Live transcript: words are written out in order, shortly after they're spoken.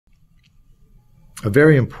A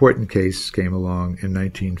very important case came along in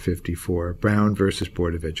 1954, Brown versus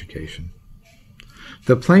Board of Education.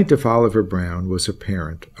 The plaintiff, Oliver Brown, was a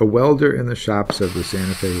parent, a welder in the shops of the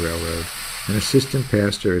Santa Fe Railroad, an assistant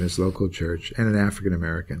pastor in his local church, and an African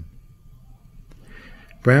American.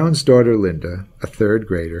 Brown's daughter Linda, a third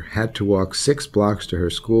grader, had to walk 6 blocks to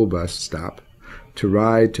her school bus stop to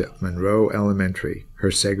ride to Monroe Elementary,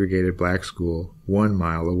 her segregated black school, 1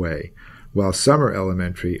 mile away, while Summer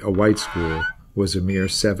Elementary, a white school, was a mere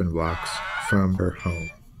 7 blocks from her home.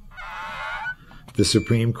 The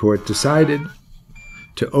Supreme Court decided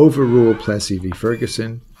to overrule Plessy v.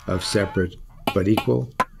 Ferguson of separate but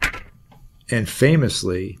equal, and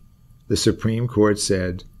famously, the Supreme Court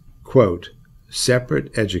said, quote,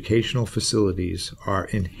 "Separate educational facilities are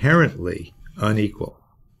inherently unequal."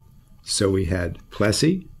 So we had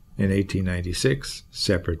Plessy in 1896,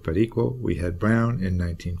 separate but equal. We had Brown in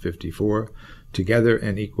 1954, together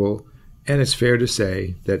and equal. And it's fair to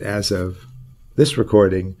say that as of this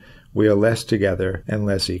recording, we are less together and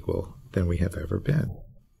less equal than we have ever been.